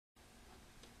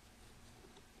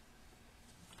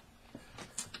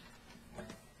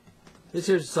This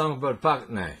here's a song about a pocket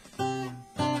knife.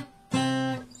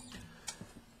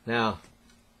 Now,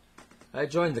 I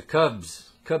joined the Cub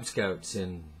Scouts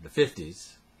in the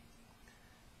 50s,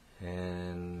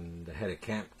 and I had a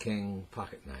Camp King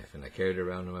pocket knife, and I carried it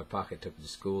around in my pocket, took it to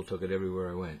school, took it everywhere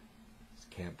I went. It's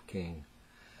Camp King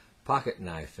pocket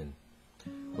knife. And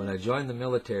when I joined the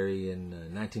military in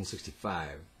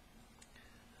 1965,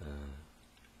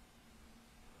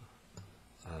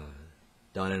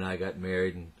 Don and I got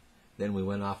married, and then we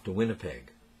went off to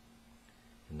Winnipeg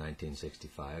in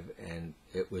 1965, and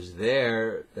it was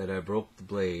there that I broke the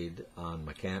blade on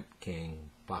my Camp King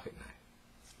pocket knife.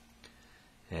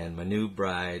 And my new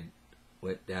bride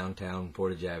went downtown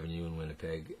Portage Avenue in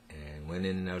Winnipeg and went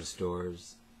in and out of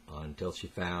stores until she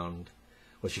found,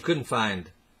 well, she couldn't find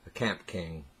a Camp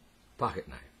King pocket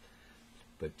knife,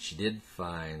 but she did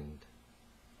find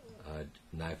a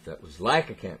knife that was like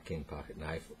a Camp King pocket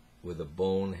knife with a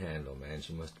bone handle. Man,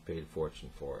 she must have paid a fortune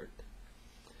for it.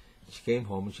 She came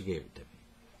home and she gave it to me.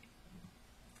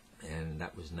 And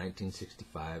that was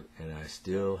 1965, and I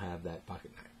still have that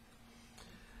pocket knife.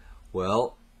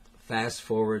 Well, fast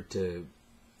forward to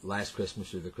last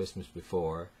Christmas or the Christmas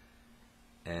before,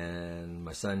 and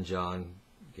my son John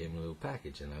gave me a little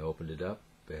package, and I opened it up,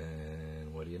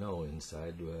 and what do you know,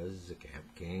 inside was a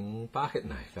Camp King pocket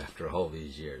knife after all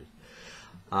these years.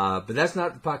 But that's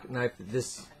not the pocket knife that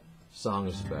this song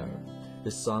is about.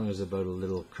 This song is about a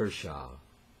little Kershaw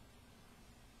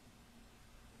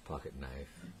pocket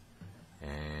knife,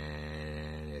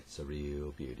 and it's a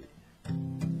real beauty.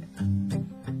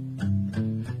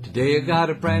 Today I got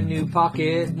a brand new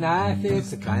pocket knife.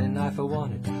 It's the kind of knife I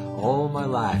wanted all my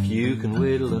life. You can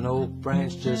whittle an oak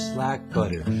branch just like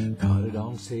butter. Got it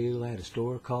on sale at a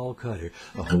store called Cutter.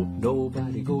 I hope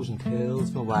nobody goes and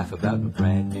tells my wife about my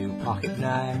brand new pocket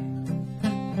knife.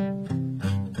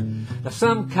 Now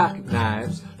some pocket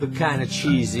knives look kind of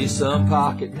cheesy. Some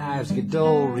pocket knives get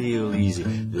dull real easy.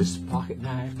 This pocket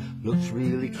knife looks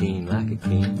really clean, like it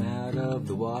came out of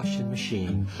the washing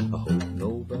machine. I hope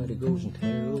nobody goes and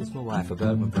tells my wife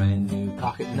about my brand new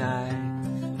pocket knife.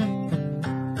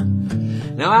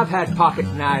 Now I've had pocket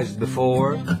knives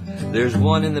before. There's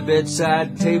one in the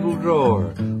bedside table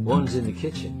drawer. One's in the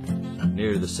kitchen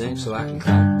near the sink, so I can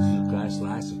crack a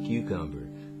slice of cucumber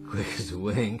quick as a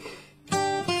wink.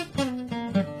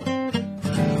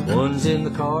 One's in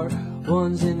the car,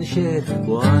 one's in the shed.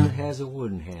 One has a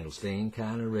wooden handle stained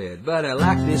kind of red. But I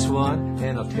like this one,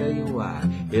 and I'll tell you why.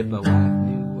 If my wife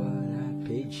knew what I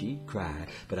paid, she'd cry.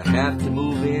 But I have to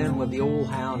move in with the old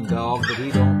hound dog, but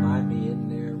he don't mind me in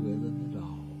there with it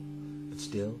all. But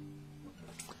still,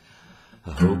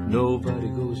 I hope nobody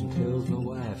goes and tells my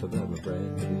wife about my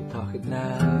brand new pocket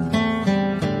knife.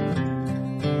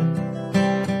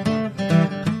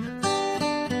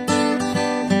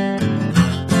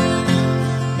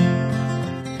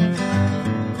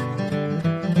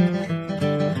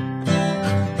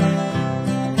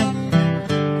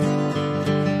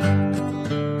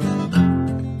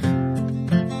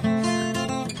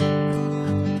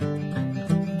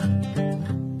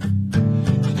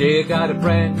 Today I got a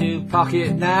brand new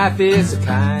pocket knife. It's the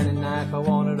kind of knife I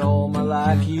wanted all my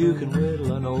life. You can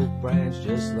whittle an oak branch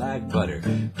just like butter.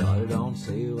 Got it on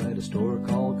sale at a store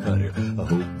called Cutter. I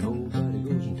hope nobody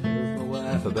goes and tells my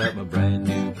wife about my brand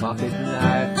new pocket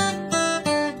knife.